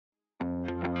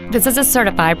This is a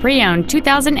certified pre-owned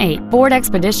 2008 Ford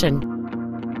Expedition.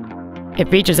 It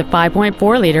features a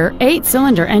 5.4-liter,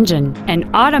 8-cylinder engine,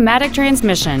 an automatic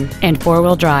transmission, and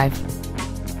 4-wheel drive.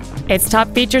 Its top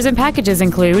features and packages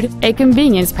include a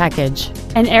convenience package,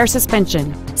 an air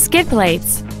suspension, skid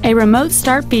plates, a remote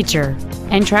start feature,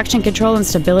 and traction control and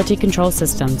stability control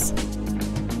systems.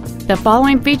 The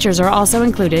following features are also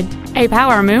included: a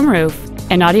power moonroof,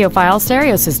 an audiophile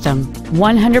stereo system,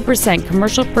 100%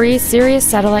 commercial-free Sirius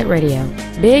satellite radio,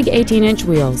 big 18-inch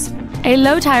wheels, a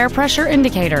low tire pressure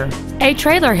indicator, a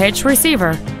trailer hitch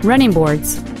receiver, running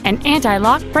boards, an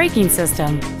anti-lock braking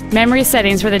system, memory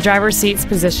settings for the driver's seat's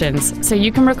positions, so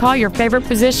you can recall your favorite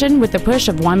position with the push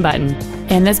of one button.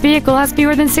 And this vehicle has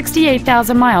fewer than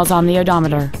 68,000 miles on the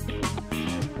odometer.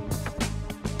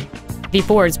 The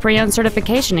Ford's pre-owned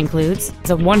certification includes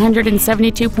a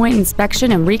 172-point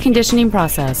inspection and reconditioning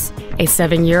process, a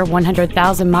 7-year,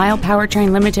 100,000-mile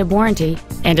powertrain limited warranty,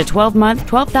 and a 12-month,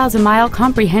 12,000-mile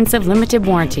comprehensive limited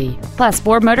warranty, plus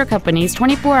Ford Motor Company's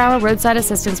 24-hour roadside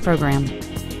assistance program.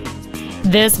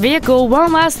 This vehicle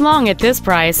won't last long at this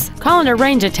price. Call and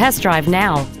arrange a test drive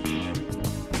now.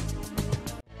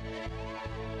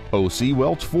 OC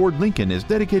Welch Ford Lincoln is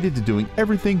dedicated to doing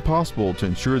everything possible to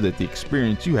ensure that the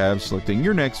experience you have selecting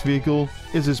your next vehicle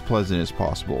is as pleasant as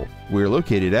possible. We're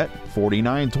located at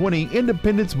 4920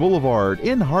 Independence Boulevard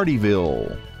in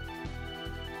Hardeeville.